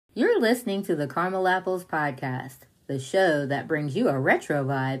You're listening to the Caramel Apples Podcast, the show that brings you a retro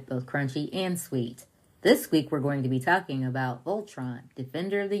vibe, both crunchy and sweet. This week we're going to be talking about Voltron,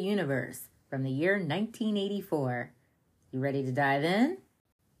 Defender of the Universe, from the year 1984. You ready to dive in?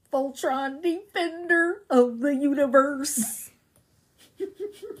 Voltron, Defender of the Universe.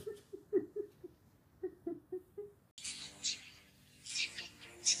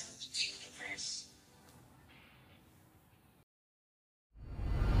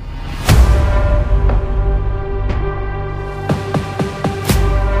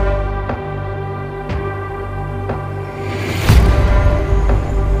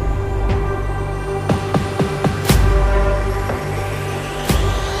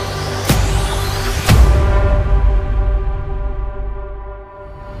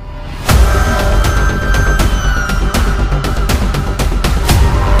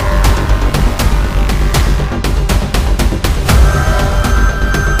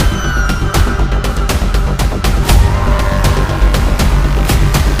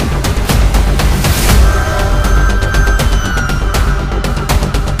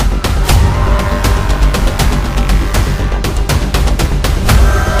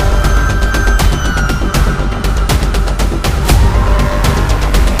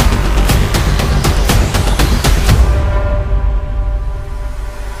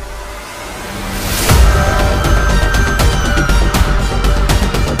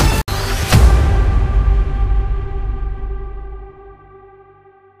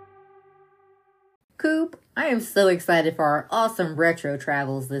 Coop, I am so excited for our awesome retro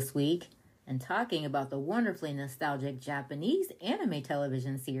travels this week and talking about the wonderfully nostalgic Japanese anime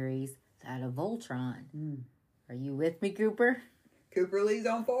television series, that of Voltron. Are you with me, Cooper? Cooper Lee's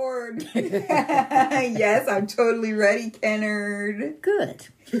on board. Yes, I'm totally ready, Kennard. Good.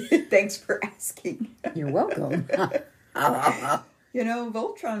 Thanks for asking. You're welcome. You know,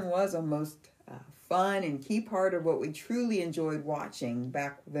 Voltron was a most fun and key part of what we truly enjoyed watching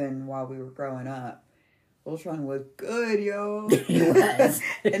back then while we were growing up. Voltron was good, yo. It was.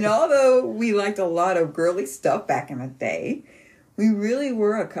 And although we liked a lot of girly stuff back in the day, we really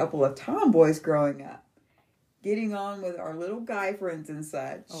were a couple of tomboys growing up. Getting on with our little guy friends and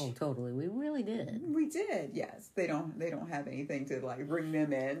such. Oh, totally. We really did. We did, yes. They don't have anything to like bring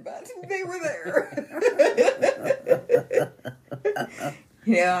them in, but they were there.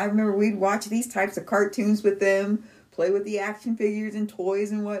 Yeah, I remember we'd watch these types of cartoons with them, play with the action figures and toys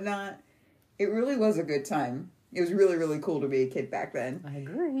and whatnot. It really was a good time. It was really, really cool to be a kid back then. I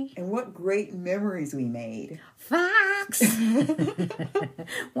agree. And what great memories we made. Facts!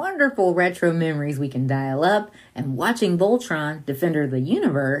 Wonderful retro memories we can dial up, and watching Voltron, Defender of the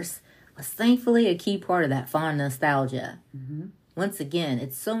Universe, was thankfully a key part of that fond nostalgia. Mm-hmm. Once again,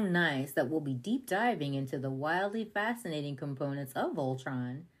 it's so nice that we'll be deep diving into the wildly fascinating components of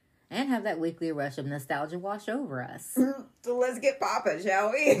Voltron and have that weekly rush of nostalgia wash over us. So let's get poppin',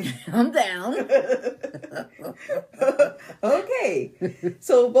 shall we? I'm down. Okay.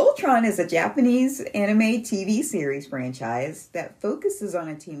 So Voltron is a Japanese anime TV series franchise that focuses on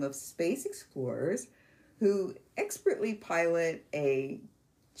a team of space explorers who expertly pilot a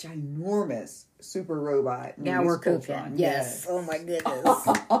ginormous super robot. Now we're cooking. Yes. Oh my goodness.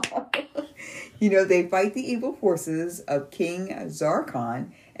 You know, they fight the evil forces of King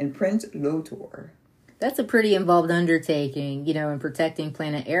Zarkon and Prince Lotor. That's a pretty involved undertaking, in protecting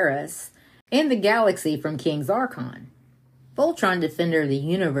planet Eris and the galaxy from King Zarkon. Voltron, Defender of the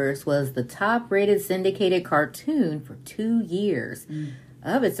Universe was the top-rated syndicated cartoon for 2 years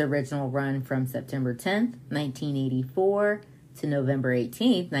of its original run from September 10th, 1984 to November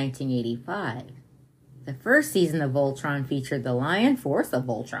 18th, 1985. The first season of Voltron featured the Lion Force of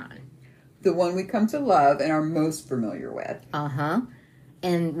Voltron. The one we come to love and are most familiar with. Uh-huh.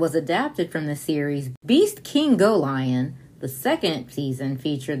 And was adapted from the series Beast King Go Lion. The second season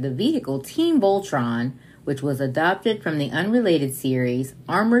featured the vehicle Team Voltron, which was adopted from the unrelated series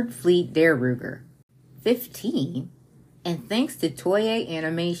Armored Fleet Der Ruger. 15, and thanks to Toei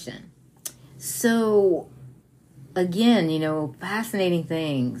Animation. So, again, fascinating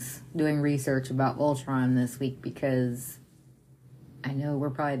things doing research about Voltron this week, because I know we're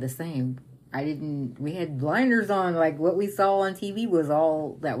probably the same. We had blinders on, like what we saw on TV was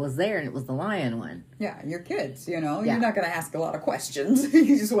all that was there, and it was the lion one. Yeah, and you're kids, You're not going to ask a lot of questions.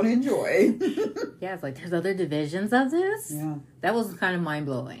 You just want to enjoy. Yeah, it's like, there's other divisions of this? Yeah. That was kind of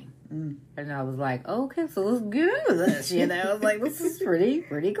mind-blowing. And I was like, okay, so let's get into this, I was like, this is pretty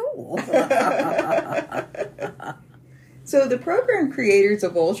cool. So the program creators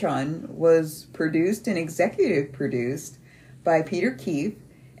of Voltron was produced and executive produced by Peter Keefe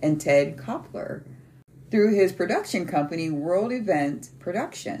and Ted Koppler. through his production company, World Event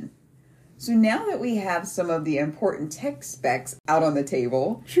Production. So now that we have some of the important tech specs out on the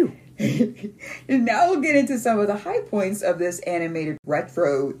table, and now we'll get into some of the high points of this animated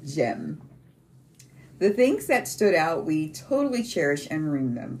retro gem. The things that stood out, we totally cherish and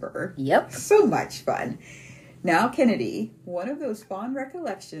remember. Yep. So much fun. Now, Kennedy, one of those fond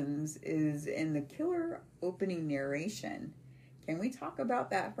recollections is in the killer opening narration. Can we talk about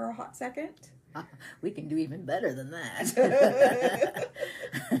that for a hot second? We can do even better than that.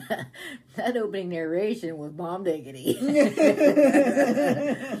 That opening narration was bomb diggity.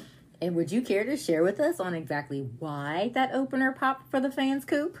 And would you care to share with us on exactly why that opener popped for the fans,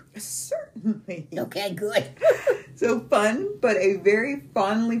 Coop? Certainly. Okay, good. So fun, but a very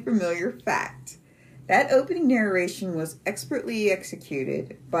fondly familiar fact. That opening narration was expertly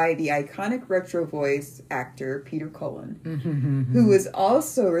executed by the iconic retro voice actor Peter Cullen, who was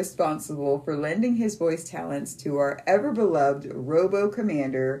also responsible for lending his voice talents to our ever-beloved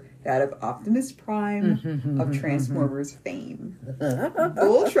Robo-Commander, that of Optimus Prime of Transformers fame.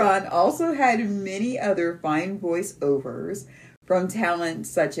 Voltron also had many other fine voiceovers from talent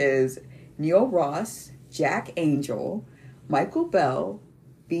such as Neil Ross, Jack Angel, Michael Bell,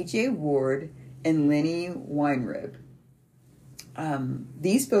 B.J. Ward, and Lenny Weinrib.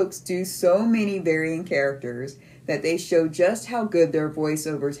 These folks do so many varying characters that they show just how good their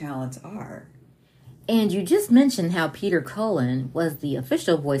voiceover talents are. And you just mentioned how Peter Cullen was the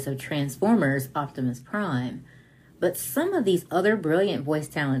official voice of Transformers Optimus Prime. But some of these other brilliant voice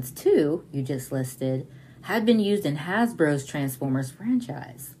talents too, you just listed, had been used in Hasbro's Transformers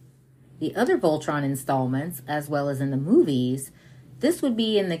franchise. The other Voltron installments, as well as in the movies, this would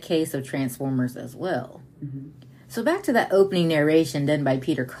be in the case of Transformers as well. So back to that opening narration done by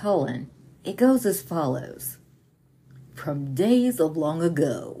Peter Cullen, it goes as follows. From days of long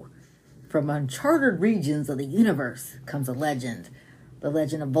ago, from uncharted regions of the universe comes a legend. The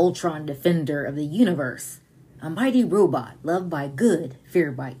legend of Voltron, defender of the universe. A mighty robot loved by good,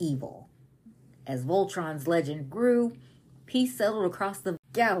 feared by evil. As Voltron's legend grew, peace settled across the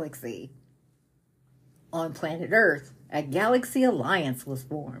galaxy. On planet Earth, a galaxy alliance was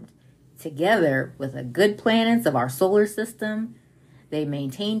formed. Together with the good planets of our solar system, they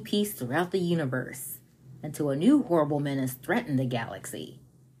maintained peace throughout the universe until a new horrible menace threatened the galaxy.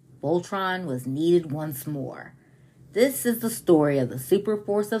 Voltron was needed once more. This is the story of the super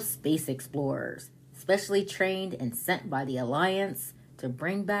force of space explorers, specially trained and sent by the Alliance to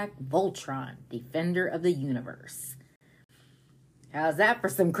bring back Voltron, defender of the universe. How's that for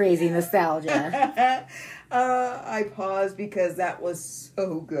some crazy nostalgia? I paused because that was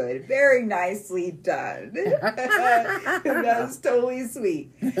so good. Very nicely done. That was totally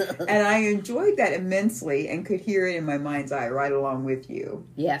sweet. And I enjoyed that immensely and could hear it in my mind's eye right along with you.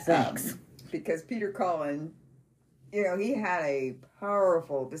 Yeah, thanks. Because Peter Cullen, he had a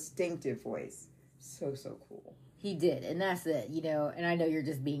powerful, distinctive voice. So cool. He did, and that's it, and I know you're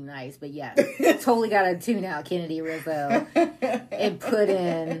just being nice, but yeah, totally got to tune out Kennedy Rizzo and put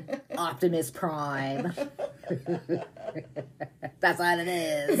in Optimus Prime. That's what it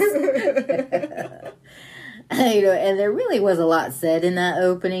is. And there really was a lot said in that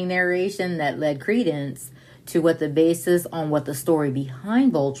opening narration that led credence to what the basis on what the story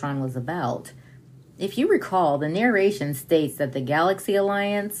behind Voltron was about. If you recall, the narration states that the Galaxy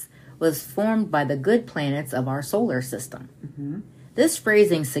Alliance was formed by the good planets of our solar system. This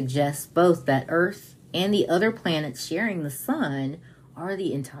phrasing suggests both that Earth and the other planets sharing the sun are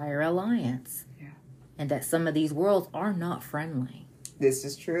the entire alliance. And that some of these worlds are not friendly. This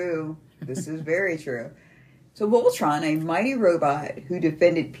is true. This is very true. So Voltron, a mighty robot who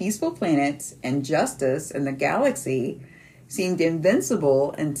defended peaceful planets and justice in the galaxy, seemed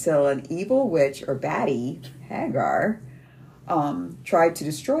invincible until an evil witch or baddie, Hagar, tried to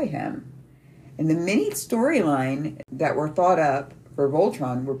destroy him. And the mini storyline that were thought up for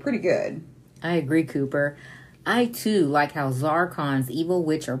Voltron were pretty good. I agree, Cooper. I, too, like how Zarkon's evil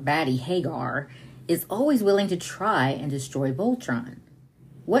witch or baddie, Hagar, is always willing to try and destroy Voltron.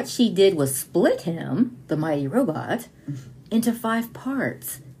 What she did was split him, the mighty robot, into 5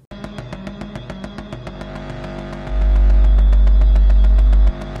 parts.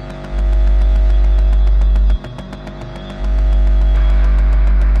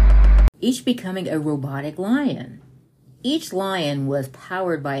 Each becoming a robotic lion. Each lion was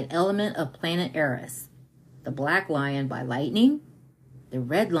powered by an element of planet Eris. The black lion by lightning, the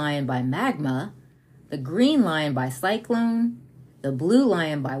red lion by magma, the green lion by cyclone, the blue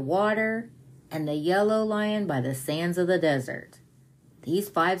lion by water, and the yellow lion by the sands of the desert. These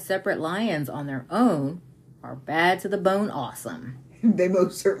 5 separate lions on their own are bad to the bone awesome. They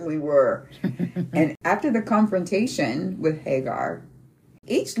most certainly were. And after the confrontation with Hagar,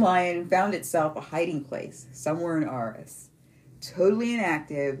 each lion found itself a hiding place somewhere in Aris, totally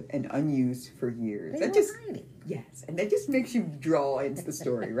inactive and unused for years. Yes, and that just makes you draw into the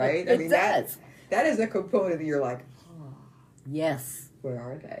story, right? I mean, does. That is a component that you're like, oh, yes. Where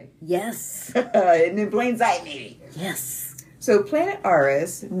are they? Yes. And in plain sight, maybe. Yes. So planet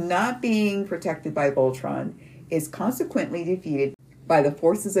Aris, not being protected by Voltron, is consequently defeated by the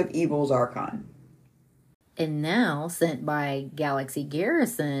forces of evil's Archon. And now, sent by Galaxy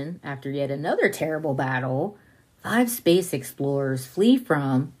Garrison, after yet another terrible battle, 5 space explorers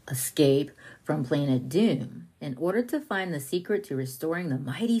escape from planet Doom in order to find the secret to restoring the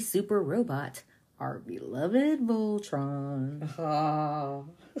mighty super robot, our beloved Voltron. Ah.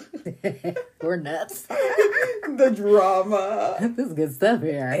 We're nuts. The drama. This is good stuff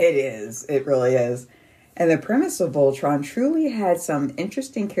here. It is. It really is. And the premise of Voltron truly had some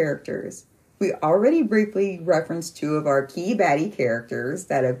interesting characters. We already briefly referenced 2 of our key baddie characters,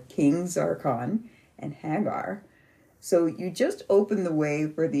 that of King Zarkon and Hagar. So you just opened the way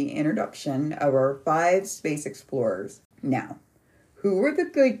for the introduction of our 5 space explorers. Now, who were the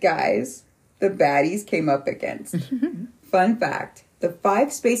good guys the baddies came up against? Fun fact, the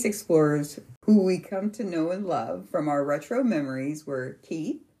 5 space explorers who we come to know and love from our retro memories were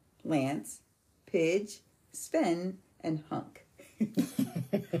Keith, Lance, Pidge, Sven, and Hunk.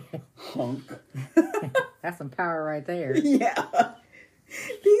 Hunk. That's some power right there. Yeah.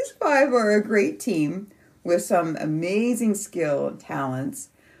 These 5 are a great team with some amazing skill and talents,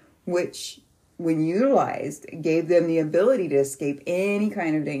 which, when utilized, gave them the ability to escape any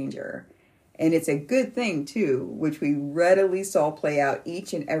kind of danger. And it's a good thing, too, which we readily saw play out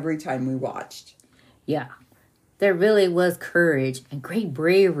each and every time we watched. Yeah. There really was courage and great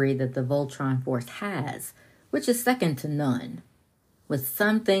bravery that the Voltron Force has, which is second to none, with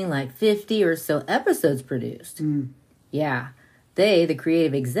something like 50 or so episodes produced. Yeah, they, the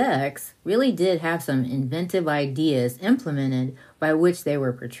creative execs, really did have some inventive ideas implemented by which they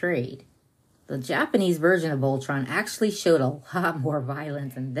were portrayed. The Japanese version of Voltron actually showed a lot more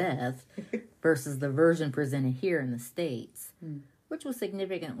violence and death versus the version presented here in the States, which was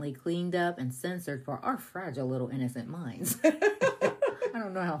significantly cleaned up and censored for our fragile little innocent minds. I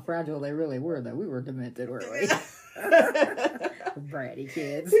don't know how fragile they really were, though. We were demented, weren't we? Bratty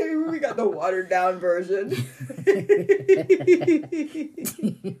kids. We got the watered down version.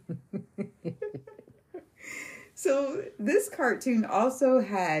 So this cartoon also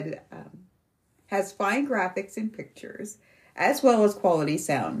has fine graphics and pictures, as well as quality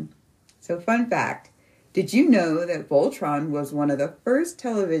sound. So fun fact, did you know that Voltron was one of the first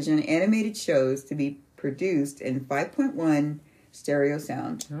television animated shows to be produced in 5.1 stereo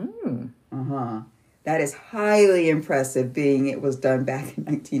sound? That is highly impressive, being it was done back in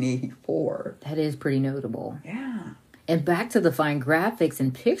 1984. That is pretty notable. Yeah. And back to the fine graphics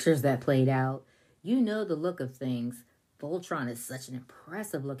and pictures that played out, you know the look of things. Voltron is such an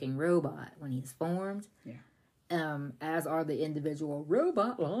impressive looking robot when he's formed. Yeah. As are the individual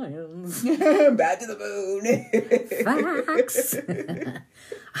robot lions. Back to the moon. Facts.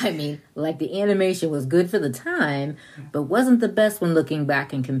 I mean, like, the animation was good for the time, but wasn't the best when looking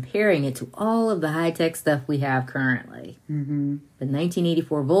back and comparing it to all of the high-tech stuff we have currently. The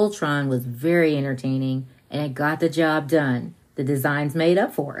 1984 Voltron was very entertaining, and it got the job done. The designs made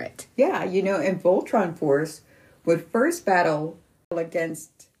up for it. Yeah, and Voltron Force would first battle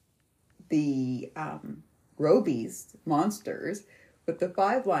against the Robeast monsters with the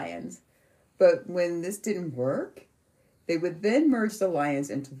 5 lions, but when this didn't work, they would then merge the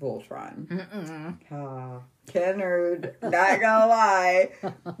lions into Voltron. Kennard, not gonna lie,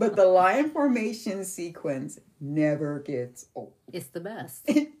 but the lion formation sequence never gets old. It's the best.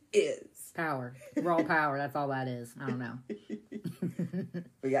 It is. Power. Raw power, that's all that is. I don't know.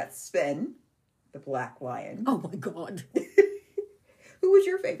 We got Sven, the black lion. Oh my god. Who was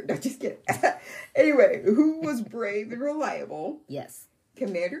your favorite? No, just kidding. Anyway, who was brave and reliable? Yes.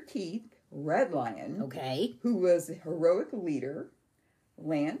 Commander Keith, Red Lion. Okay. Who was a heroic leader.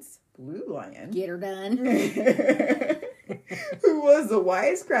 Lance, Blue Lion. Get her done. Who was the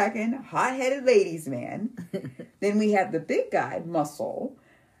wisecracking, hot-headed ladies man. Then we have the big guy, Muscle,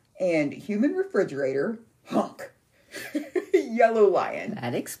 and human refrigerator, Hunk. Yellow Lion.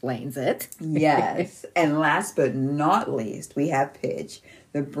 That explains it. Yes. And last but not least, we have Pidge,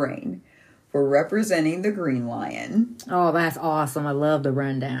 the brain, for representing the Green Lion. Oh, that's awesome. I love the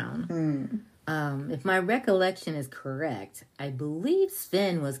rundown. If my recollection is correct, I believe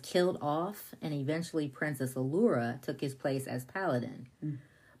Sven was killed off and eventually Princess Allura took his place as Paladin.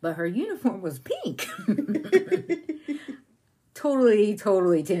 But her uniform was pink.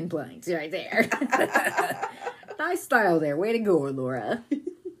 Totally 10 points right there. Nice style there. Way to go, Laura.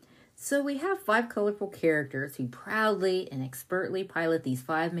 So we have 5 colorful characters who proudly and expertly pilot these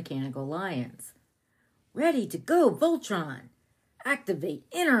 5 mechanical lions. Ready to go, Voltron! Activate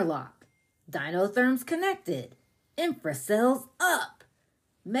interlock. Dinotherms connected. Infracells up.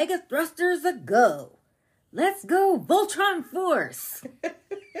 Mega thrusters a go. Let's go, Voltron Force!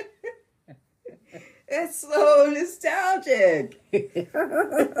 That's so nostalgic.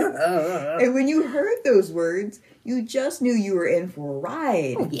 And when you heard those words, you just knew you were in for a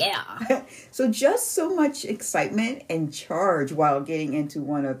ride. Oh, yeah. So just so much excitement and charge while getting into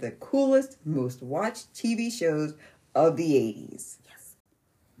one of the coolest, most watched TV shows of the 80s. Yes.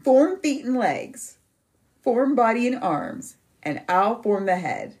 Form feet and legs. Form body and arms. And I'll form the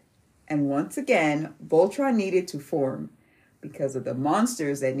head. And once again, Voltron needed to form because of the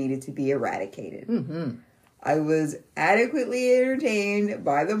monsters that needed to be eradicated. Mm-hmm. I was adequately entertained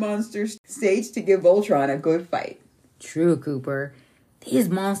by the monsters staged to give Voltron a good fight. True, Cooper. These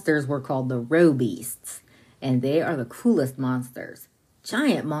monsters were called the Row Beasts, and they are the coolest monsters.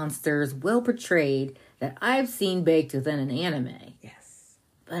 Giant monsters, well portrayed, that I've seen baked within an anime. Yes.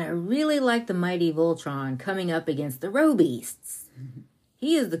 But I really like the mighty Voltron coming up against the Row Beasts. Mm-hmm.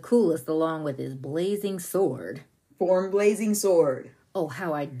 He is the coolest along with his blazing sword. Form blazing sword. Oh,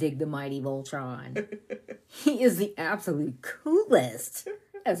 how I dig the mighty Voltron. He is the absolute coolest,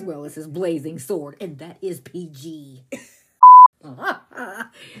 as well as his blazing sword, and that is PG.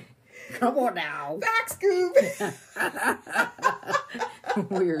 Come on now. Back scoop.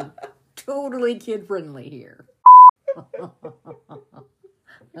 We're totally kid-friendly here.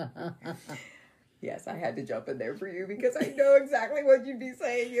 Yes, I had to jump in there for you because I know exactly what you'd be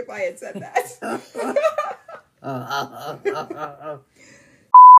saying if I had said that.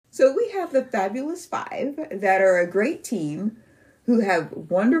 So we have the Fabulous 5 that are a great team who have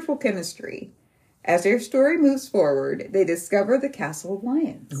wonderful chemistry. As their story moves forward, they discover the Castle of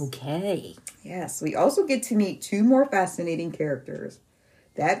Lions. Okay. Yes, we also get to meet 2 more fascinating characters.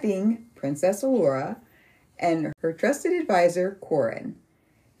 That being Princess Allura and her trusted advisor, Corin.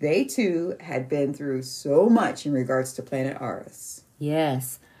 They too had been through so much in regards to planet Arus.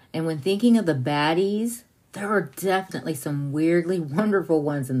 Yes, and when thinking of the baddies, there are definitely some weirdly wonderful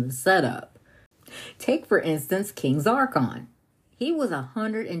ones in the setup. Take, for instance, King Zarkon. He was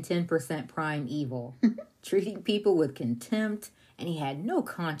 110% prime evil, treating people with contempt, and he had no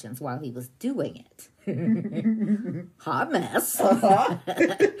conscience while he was doing it. Hot mess. Uh-huh.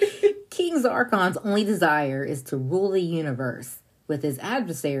 King Zarkon's only desire is to rule the universe, with his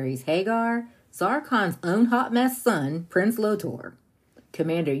adversaries Hagar, Zarkon's own hot mess son, Prince Lotor,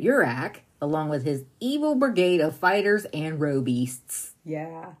 Commander Urak, along with his evil brigade of fighters and row beasts.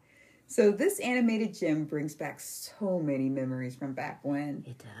 Yeah. So this animated gem brings back so many memories from back when.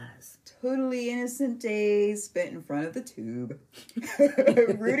 It does. Totally innocent days spent in front of the tube,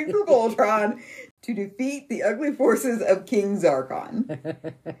 rooting for Voltron to defeat the ugly forces of King Zarkon.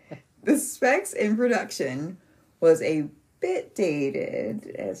 The specs in production was a bit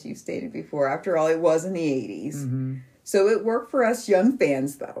dated, as you stated before. After all, it was in the 80s. Mm-hmm. So it worked for us young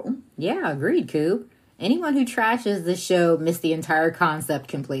fans, though. Yeah, agreed, Coop. Anyone who trashes this show missed the entire concept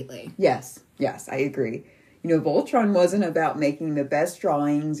completely. Yes, I agree. You know, Voltron wasn't about making the best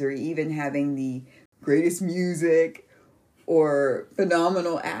drawings or even having the greatest music or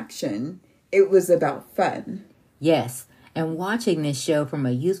phenomenal action. It was about fun. Yes, and watching this show from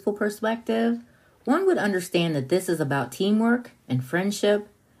a youthful perspective, one would understand that this is about teamwork and friendship,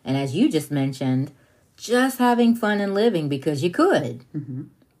 and as you just mentioned, just having fun and living because you could. Mm-hmm.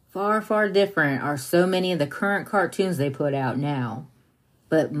 Far different are so many of the current cartoons they put out now.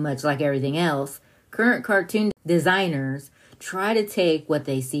 But much like everything else, current cartoon designers try to take what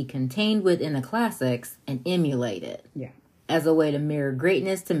they see contained within the classics and emulate it. Yeah. As a way to mirror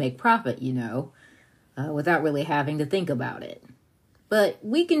greatness to make profit, without really having to think about it. But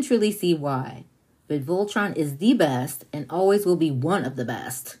we can truly see why. But Voltron is the best and always will be one of the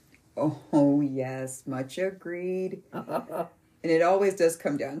best. Oh, yes. Much agreed. And it always does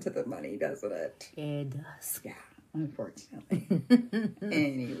come down to the money, doesn't it? It does. Yeah, unfortunately.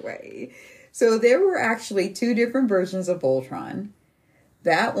 Anyway, so there were actually 2 different versions of Voltron.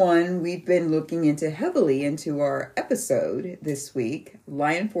 That one we've been looking into heavily into our episode this week,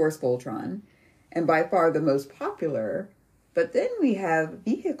 Lion Force Voltron, and by far the most popular. But then we have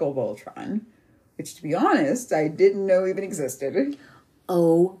Vehicle Voltron, which, to be honest, I didn't know even existed.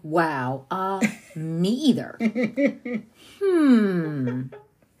 Oh, wow. Me either.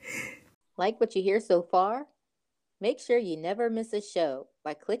 Like what you hear so far? Make sure you never miss a show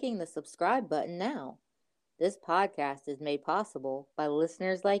by clicking the subscribe button now. This podcast is made possible by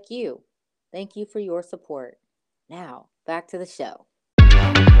listeners like you. Thank you for your support. Now, back to the show.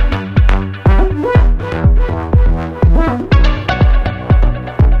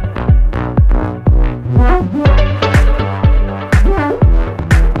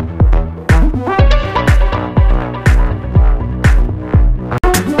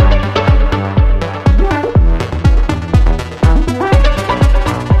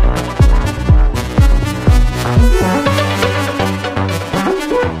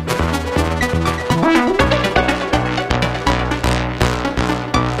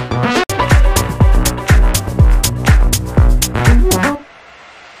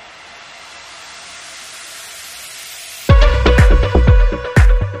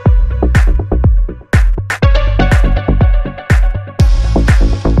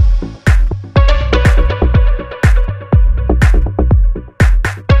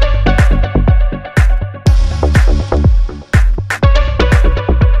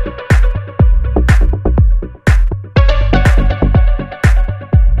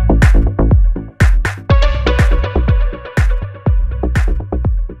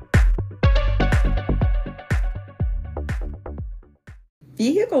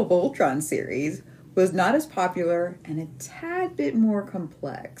 Vehicle Voltron series was not as popular and a tad bit more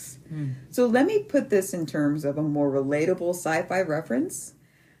complex. So let me put this in terms of a more relatable sci-fi reference.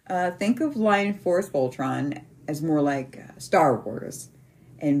 Think of Lion Force Voltron as more like Star Wars,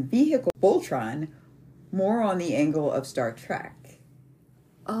 and Vehicle Voltron more on the angle of Star Trek.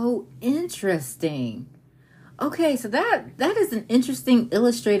 Oh, interesting. Okay, so that is an interesting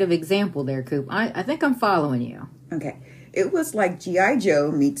illustrative example there, Coop. I think I'm following you. Okay. It was like G.I.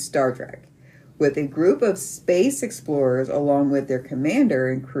 Joe meets Star Trek, with a group of space explorers along with their commander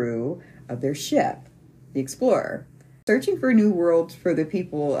and crew of their ship, the Explorer, searching for new worlds for the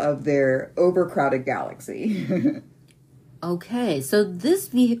people of their overcrowded galaxy. Okay, so this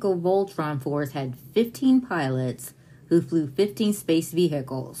Vehicle Voltron force had 15 pilots who flew 15 space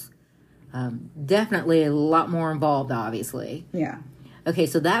vehicles. Definitely a lot more involved, obviously. Yeah. Okay,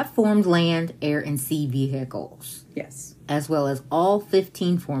 so that formed land, air, and sea vehicles. Yes. As well as all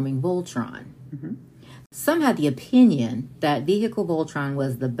 15 forming Voltron. Mm-hmm. Some had the opinion that Vehicle Voltron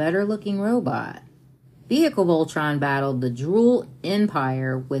was the better-looking robot. Vehicle Voltron battled the Drool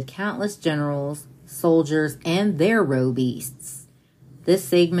Empire with countless generals, soldiers, and their row beasts. This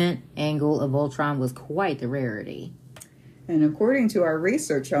segment angle of Voltron was quite the rarity. And according to our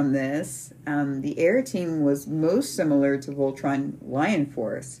research on this, the air team was most similar to Voltron Lion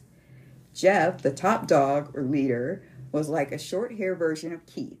Force. Jeff, the top dog or leader, was like a short hair version of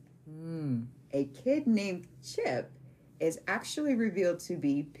Keith. A kid named Chip is actually revealed to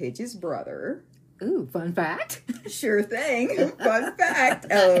be Pidge's brother. Ooh, fun fact. Sure thing. Fun fact.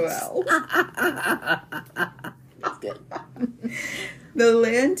 LOL. That's good. The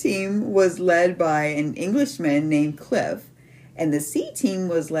land team was led by an Englishman named Cliff, and the sea team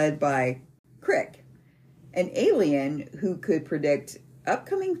was led by Crick, an alien who could predict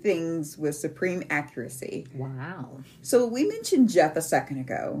upcoming things with supreme accuracy. Wow. So we mentioned Jeff a second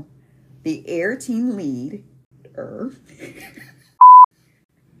ago, the air team leader,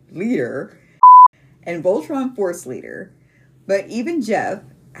 and Voltron Force leader. But even Jeff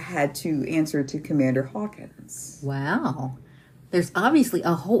had to answer to Commander Hawkins. Wow. There's obviously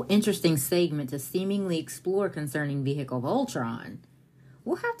a whole interesting segment to seemingly explore concerning Vehicle Voltron.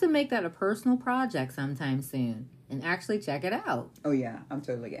 We'll have to make that a personal project sometime soon and actually check it out. Oh yeah, I'm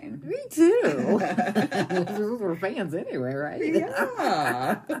totally game. Me too. We're fans anyway, right?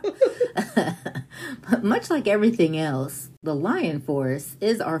 Yeah. But much like everything else, the Lion Force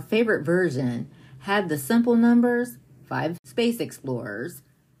is our favorite version. Had the simple numbers, 5 space explorers,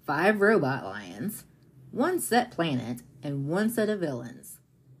 5 robot lions, 1 set planet, and 1 set of villains.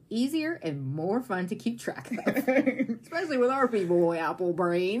 Easier and more fun to keep track of. Especially with our people apple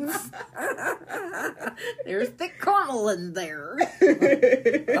brains. There's thick caramel in there.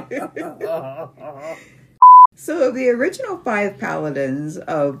 So of the original 5 paladins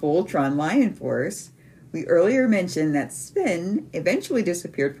of Voltron Lion Force, we earlier mentioned that Spin eventually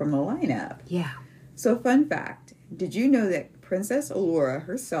disappeared from the lineup. Yeah. So fun fact, did you know that Princess Allura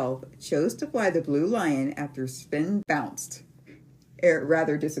herself chose to fly the Blue Lion after Spin bounced? Or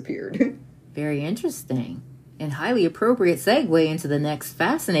rather disappeared. Very interesting. And highly appropriate segue into the next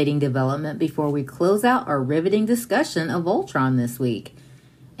fascinating development before we close out our riveting discussion of Voltron this week.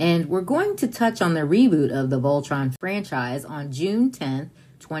 And we're going to touch on the reboot of the Voltron franchise on June 10th,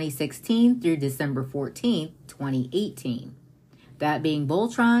 2016 through December 14th, 2018. That being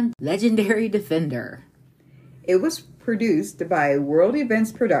Voltron Legendary Defender. It was produced by World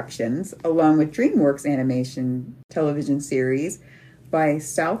Events Productions, along with DreamWorks animation television series by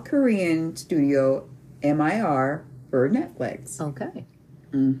South Korean studio MIR for Netflix. Okay.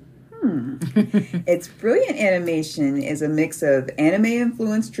 Its brilliant animation is a mix of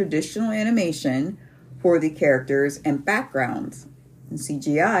anime-influenced traditional animation for the characters and backgrounds, and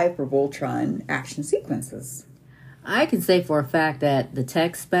CGI for Voltron action sequences. I can say for a fact that the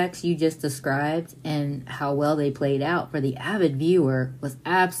tech specs you just described and how well they played out for the avid viewer was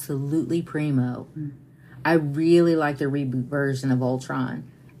absolutely primo. I really liked the reboot version of Voltron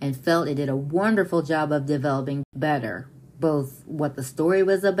and felt it did a wonderful job of developing better, both what the story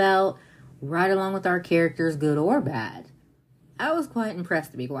was about, right along with our characters, good or bad. I was quite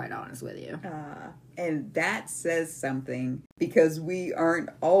impressed, to be quite honest with you. And that says something, because we aren't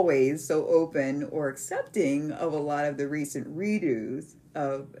always so open or accepting of a lot of the recent redos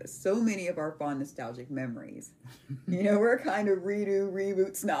of so many of our fond nostalgic memories. We're kind of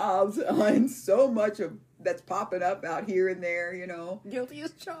reboot snobs on so much of that's popping up out here and there, Guilty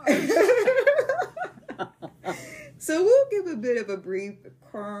as charged. So we'll give a bit of a brief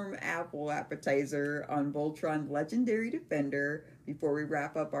crumb apple appetizer on Voltron Legendary Defender before we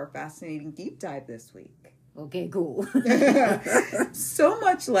wrap up our fascinating deep dive this week. Okay, cool. So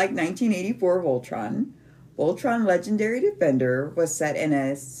much like 1984 Voltron, Voltron Legendary Defender was set in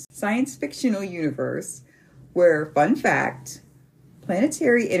a science fictional universe where, fun fact,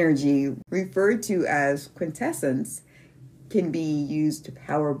 planetary energy, referred to as quintessence, can be used to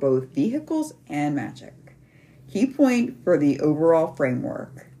power both vehicles and magic. Key point for the overall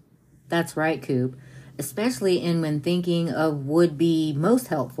framework. That's right, Coop. Especially when thinking of would be most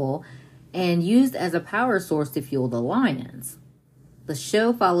helpful and used as a power source to fuel the Lions. The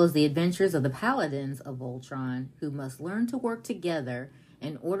show follows the adventures of the Paladins of Voltron, who must learn to work together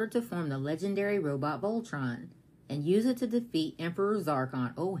in order to form the legendary robot Voltron and use it to defeat Emperor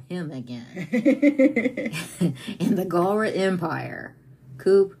Zarkon, oh him again, in the Galra Empire.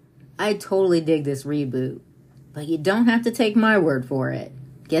 Coop, I totally dig this reboot. But you don't have to take my word for it.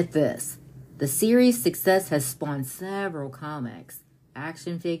 Get this. The series' success has spawned several comics,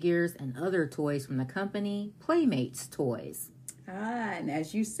 action figures, and other toys from the company Playmates Toys. And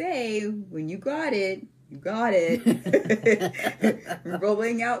as you say, when you got it, you got it.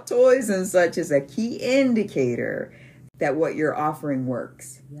 Rolling out toys and such is a key indicator that what you're offering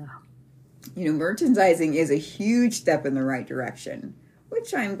works. Yeah. Merchandising is a huge step in the right direction,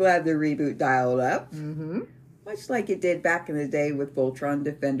 which I'm glad the reboot dialed up. Mm-hmm. Much like it did back in the day with Voltron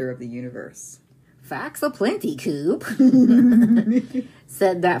Defender of the Universe. Facts aplenty, Coop.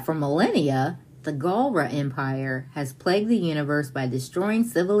 Said that for millennia, the Galra Empire has plagued the universe by destroying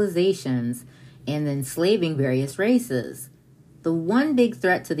civilizations and enslaving various races. The one big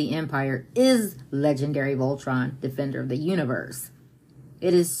threat to the Empire is legendary Voltron, Defender of the Universe.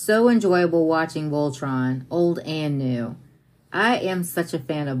 It is so enjoyable watching Voltron, old and new. I am such a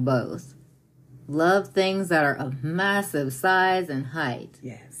fan of both. Love things that are of massive size and height.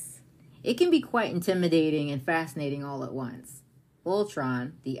 Yes. It can be quite intimidating and fascinating all at once.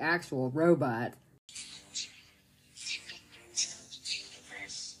 Voltron, the actual robot,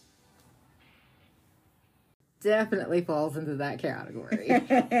 definitely falls into that category.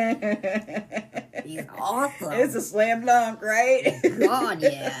 He's awesome. It's a slam dunk, right? God,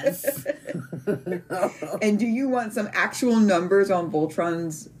 yes. And do you want some actual numbers on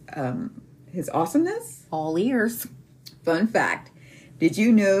Voltron's his awesomeness? All ears. Fun fact. Did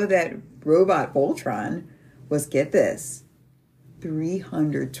you know that robot Voltron was, get this,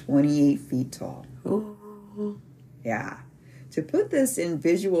 328 feet tall? Oh. Yeah. To put this in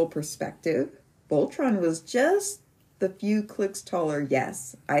visual perspective, Voltron was just the few clicks taller,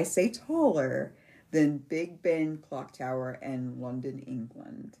 yes, I say taller, than Big Ben Clock Tower in London,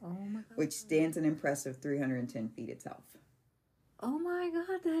 England, Oh my God. which stands an impressive 310 feet itself. Oh my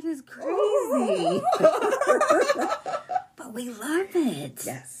God, that is crazy. But we love it.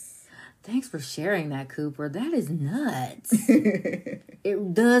 Yes. Thanks for sharing that, Cooper. That is nuts.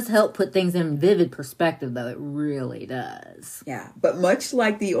 It does help put things in vivid perspective, though. It really does. Yeah, but much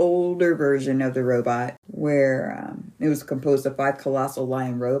like the older version of the robot, where it was composed of 5 colossal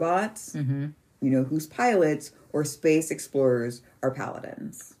lion robots, whose pilots or space explorers are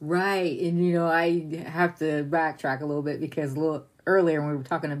paladins. Right. And, I have to backtrack a little bit because earlier when we were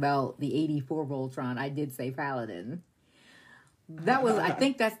talking about the 84 Voltron, I did say paladin. That was, I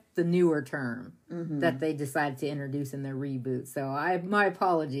think that's the newer term that they decided to introduce in their reboot. So my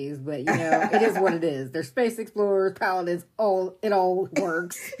apologies, but it is what it is. They're space explorers, paladins, it all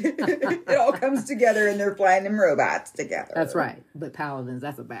works. It all comes together and they're flying them robots together. That's right. But paladins,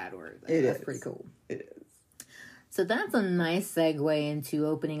 that's a bad word. That's pretty cool. It is. So that's a nice segue into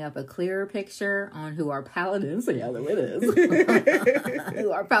opening up a clearer picture on who our paladins, yeah, it is,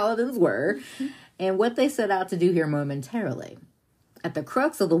 who our paladins were, and what they set out to do here momentarily. At the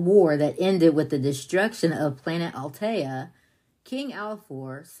crux of the war that ended with the destruction of planet Altea, King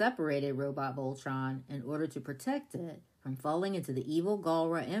Alfor separated Robot Voltron in order to protect it from falling into the evil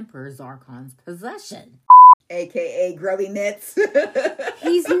Galra Emperor Zarkon's possession. AKA Grubby Mitts.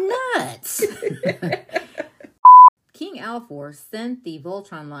 He's nuts! King Alfor sent the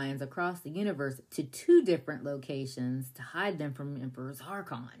Voltron lions across the universe to 2 different locations to hide them from Emperor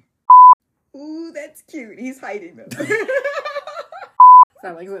Zarkon. Ooh, that's cute. He's hiding them.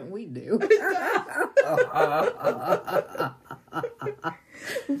 Sounds like something we do.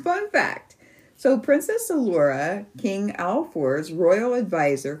 Fun fact. So Princess Allura, King Alfor's royal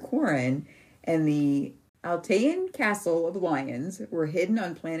advisor, Corin, and the Altean Castle of Lions were hidden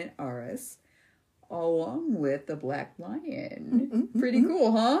on planet Aris, along with the Black Lion. Pretty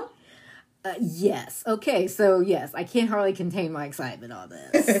cool, huh? Yes. Okay, so yes, I can't hardly contain my excitement on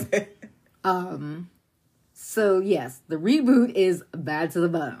this. So yes, the reboot is bad to the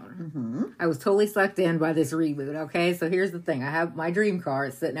bone. I was totally sucked in by this reboot, okay? So here's the thing. I have my dream car.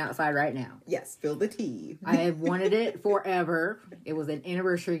 It's sitting outside right now. Yes, spill the tea. I have wanted it forever. It was an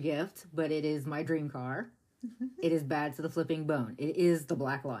anniversary gift, but it is my dream car. It is bad to the flipping bone. It is the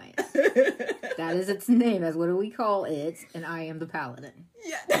Black Lion. That is its name. That's what do we call it. And I am the paladin.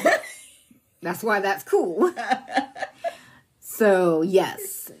 Yeah. That's why that's cool. So,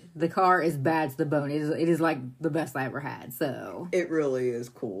 yes, the car is bad to the bone. It is like the best I ever had. So It really is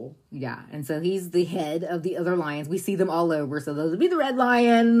cool. yeah. And so he's the head of the other lions. We see them all over. So those would be the red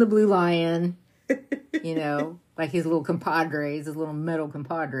lion, the blue lion, you know, like his little compadres, his little metal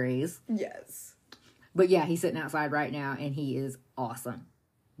compadres. Yes. But yeah, he's sitting outside right now and he is awesome.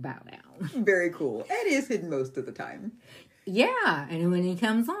 Bow down. Very cool. And is hidden most of the time. Yeah. And when he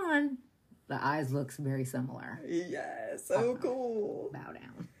comes on, the eyes looks very similar. Yeah, so cool. Bow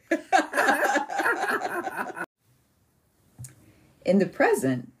down. In the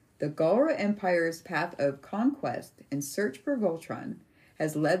present, the Galra Empire's path of conquest and search for Voltron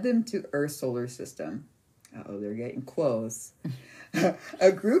has led them to Earth's solar system. Uh-oh, they're getting close.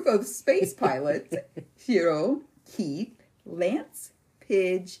 A group of space pilots, Hiro, Keith, Lance,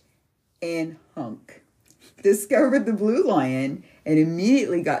 Pidge, and Hunk, discovered the Blue Lion and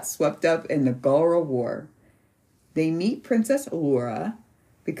immediately got swept up in the Galra War. They meet Princess Allura,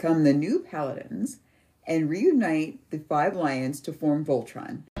 become the new paladins, and reunite the 5 lions to form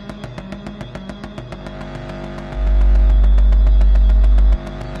Voltron.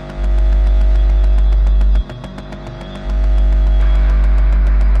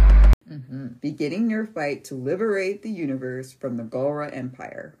 Beginning their fight to liberate the universe from the Galra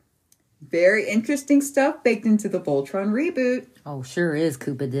Empire. Very interesting stuff baked into the Voltron reboot. Oh, sure is,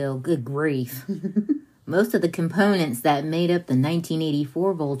 Koopadil. Good grief. Most of the components that made up the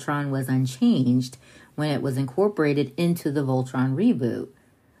 1984 Voltron was unchanged when it was incorporated into the Voltron reboot.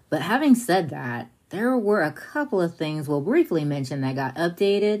 But having said that, there were a couple of things we'll briefly mention that got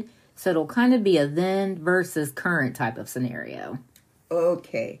updated, so it'll kind of be a then versus current type of scenario.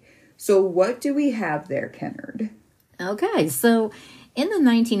 Okay, so what do we have there, Kennard? Okay, so in the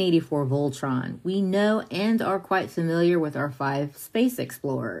 1984 Voltron, we know and are quite familiar with our 5 space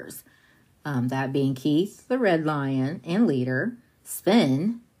explorers. That being Keith, the Red Lion and leader,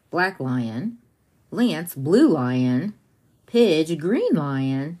 Sven, Black Lion, Lance, Blue Lion, Pidge, Green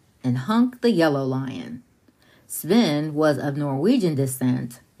Lion, and Hunk, the Yellow Lion. Sven was of Norwegian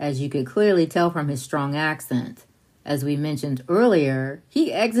descent, as you could clearly tell from his strong accent. As we mentioned earlier,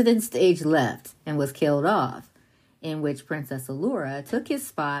 he exited stage left and was killed off, in which Princess Allura took his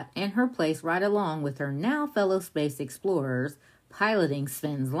spot and her place right along with her now fellow space explorers, piloting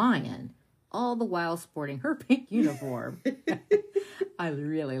Sven's Lion, all the while sporting her pink uniform. I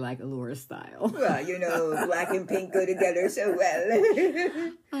really like Allura's style. Well, you know, black and pink go together so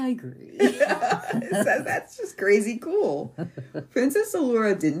well. I agree. So that's just crazy cool. Princess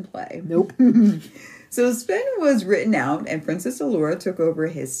Allura didn't play. Nope. So Sven was written out and Princess Allura took over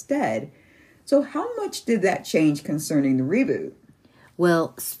his stead. So how much did that change concerning the reboot?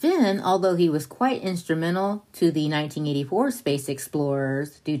 Well, Sven, although he was quite instrumental to the 1984 Space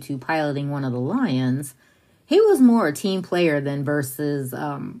Explorers due to piloting one of the Lions, he was more a team player than versus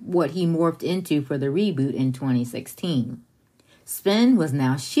what he morphed into for the reboot in 2016. Sven was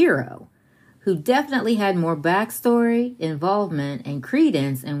now Shiro, who definitely had more backstory, involvement, and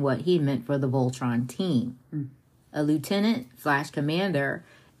credence in what he meant for the Voltron team. A lieutenant/commander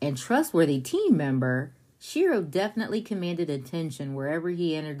and trustworthy team member, Shiro definitely commanded attention wherever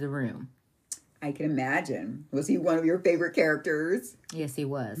he entered the room. I can imagine. Was he one of your favorite characters? Yes, he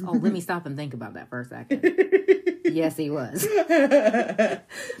was. Oh, let me stop and think about that for a second. Yes, he was.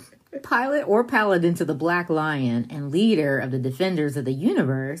 Pilot or paladin to the Black Lion and leader of the Defenders of the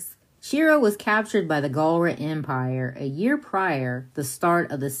Universe, Shiro was captured by the Galra Empire a year prior the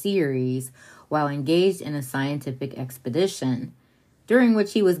start of the series while engaged in a scientific expedition, during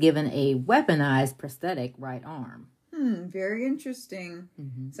which he was given a weaponized prosthetic right arm. Very interesting.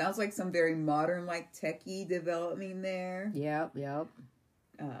 Mm-hmm. Sounds like some very modern, like, techie development there. Yep.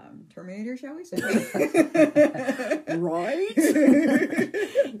 Terminator, shall we say? Right?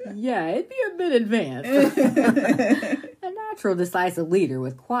 Yeah, it'd be a bit advanced. A natural, decisive leader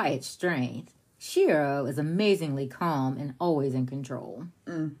with quiet strength, Shiro is amazingly calm and always in control.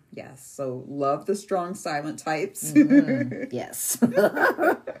 Yes, so love the strong, silent types. Yes.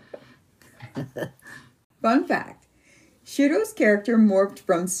 Fun fact. Shiro's character morphed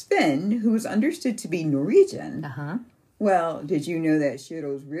from Sven, who was understood to be Norwegian. Uh-huh. Well, did you know that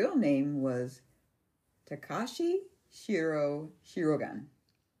Shiro's real name was Takashi Shiro Shirogan?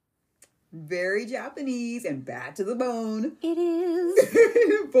 Very Japanese and bad to the bone. It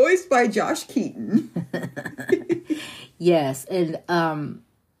is. Voiced by Josh Keaton. Yes, and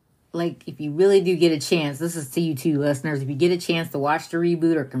like if you really do get a chance, this is to you two listeners, if you get a chance to watch the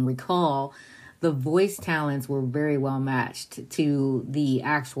reboot or can recall, the voice talents were very well matched to the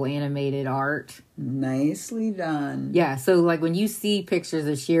actual animated art. Nicely done. Yeah, so like when you see pictures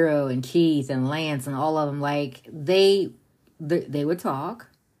of Shiro and Keith and Lance and all of them, like they would talk.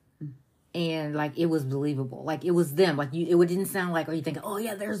 And, like, it was believable. Like, it was them. Like, it didn't sound like, you think, oh,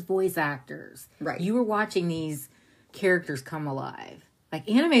 yeah, there's voice actors. Right. You were watching these characters come alive. Like,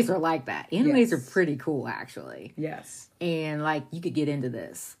 animes are like that. Animes are pretty cool, actually. Yes. And, like, you could get into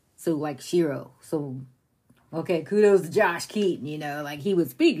this. So, like, Shiro. So, okay, kudos to Josh Keaton, you know. Like, he would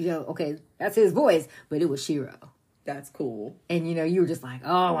speak, you know, okay, that's his voice. But it was Shiro. That's cool. And, you know, you were just like,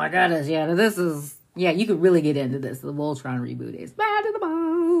 oh, my goodness, yeah, this is... Yeah, you could really get into this. The Voltron reboot is bad to the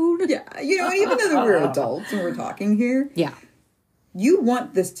bone. Yeah, you know, even though we're adults and we're talking here, yeah, you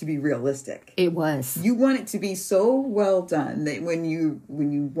want this to be realistic. It was. You want it to be so well done that when you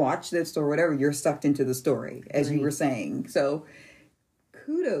watch this or whatever, you're sucked into the story, as you were saying. So,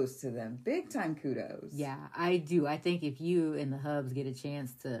 kudos to them, big time kudos. Yeah, I do. I think if you and the Hubs get a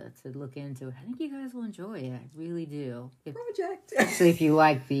chance to look into it, I think you guys will enjoy it. I really do. Project. Especially if you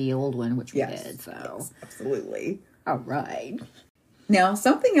like the old one, which we yes, did. So yes, absolutely. All right. Now,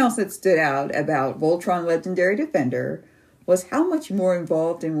 something else that stood out about Voltron Legendary Defender was how much more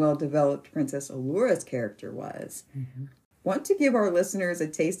involved and well-developed Princess Allura's character was. Mm-hmm. Want to give our listeners a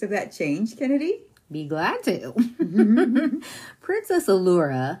taste of that change, Kennedy? Be glad to. Princess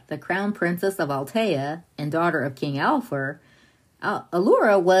Allura, the crown princess of Altea and daughter of King Alfur,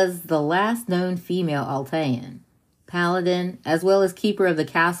 Allura was the last known female Altean, paladin, as well as keeper of the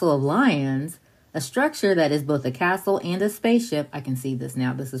Castle of Lions, a structure that is both a castle and a spaceship. I can see this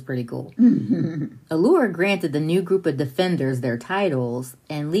now. This is pretty cool. Allura granted the new group of defenders their titles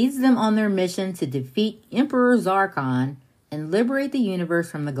and leads them on their mission to defeat Emperor Zarkon and liberate the universe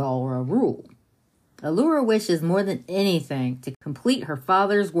from the Galra rule. Allura wishes more than anything to complete her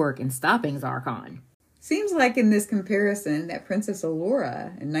father's work in stopping Zarkon. Seems like in this comparison that Princess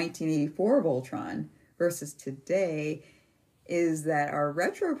Allura in 1984 Voltron versus today is that our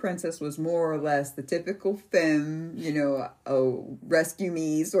retro princess was more or less the typical femme, you know, oh, rescue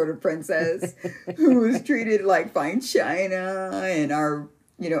me sort of princess who was treated like fine china, and our,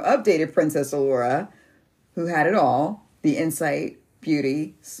 you know, updated Princess Allura who had it all, the insight,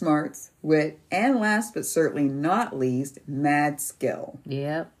 beauty, smarts, wit, and last but certainly not least, mad skill.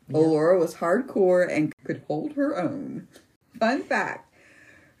 Yep. Allura was hardcore and could hold her own. Fun fact,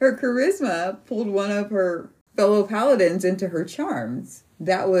 her charisma pulled one of her fellow paladins into her charms.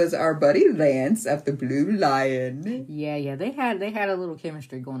 That was our buddy Lance of the Blue Lion. Yeah, they had a little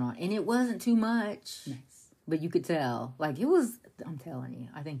chemistry going on, and it wasn't too much. Nice. But you could tell. Like, it was, I'm telling you,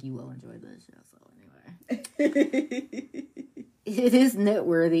 I think you will enjoy this show, so anyway. It is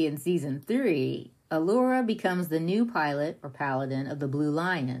noteworthy in season 3, Allura becomes the new pilot or paladin of the Blue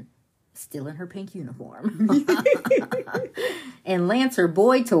Lion, still in her pink uniform. And Lance, her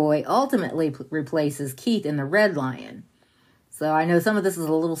boy toy, ultimately replaces Keith in the Red Lion. So I know some of this is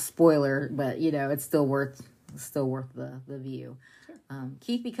a little spoiler, but you know it's still worth the view. Sure.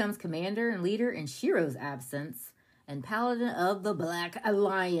 Keith becomes commander and leader in Shiro's absence and paladin of the Black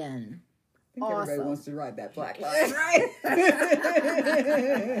Lion. I think awesome. Everybody wants to ride that Black Lion,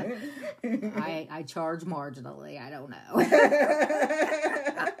 right? I charge marginally. I don't know.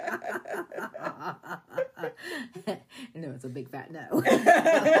 No, it's a big fat no.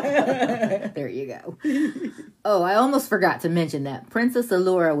 There you you go. Oh, I almost forgot to mention that Princess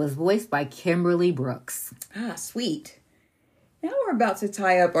Allura was voiced by Kimberly Brooks. Ah, sweet. Now we're about to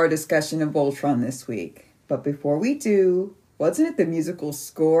tie up our discussion of Voltron this week. But before we do, wasn't it the musical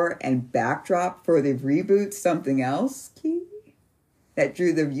score and backdrop for the reboot something else, Key, that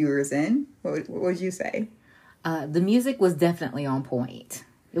drew the viewers in? What would you say? The music was definitely on point.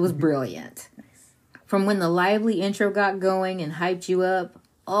 It was brilliant. Nice. From when the lively intro got going and hyped you up,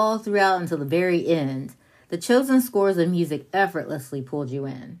 all throughout until the very end, the chosen scores of music effortlessly pulled you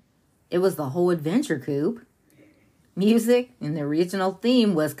in. It was the whole adventure, Coop. Music and the original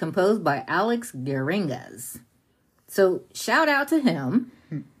theme was composed by Alex Garingas. So shout out to him.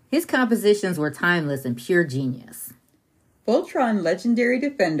 His compositions were timeless and pure genius. Voltron Legendary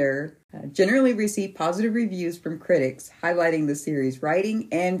Defender generally received positive reviews from critics, highlighting the series' writing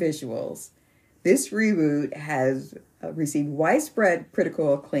and visuals. This reboot has received widespread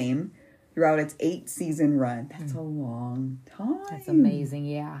critical acclaim throughout its 8-season run. That's a long time. That's amazing.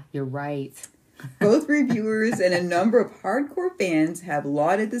 Yeah, you're right. Both reviewers and a number of hardcore fans have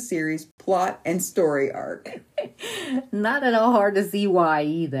lauded the series' plot and story arc. Not at all hard to see why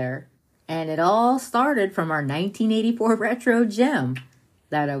either. And it all started from our 1984 retro gem,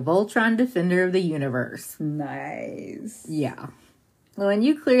 that of Voltron Defender of the Universe. Nice. Yeah. Well, and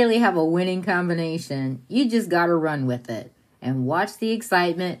you clearly have a winning combination. You just gotta run with it and watch the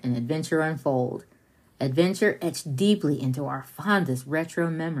excitement and adventure unfold. Adventure etched deeply into our fondest retro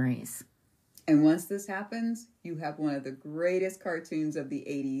memories. And once this happens, you have one of the greatest cartoons of the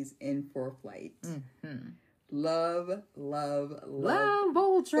 80s in full flight. Mm-hmm. Love Voltron.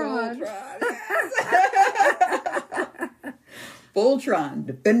 Voltron. Voltron,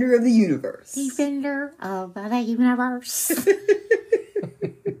 Defender of the Universe. Defender of the Universe.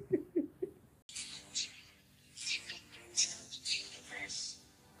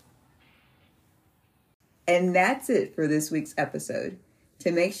 And that's it for this week's episode.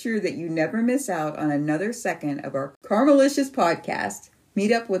 To make sure that you never miss out on another second of our Carmelicious podcast,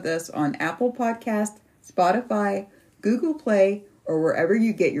 meet up with us on Apple Podcast, Spotify, Google Play, or wherever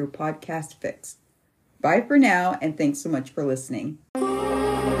you get your podcast fix. Bye for now, and thanks so much for listening.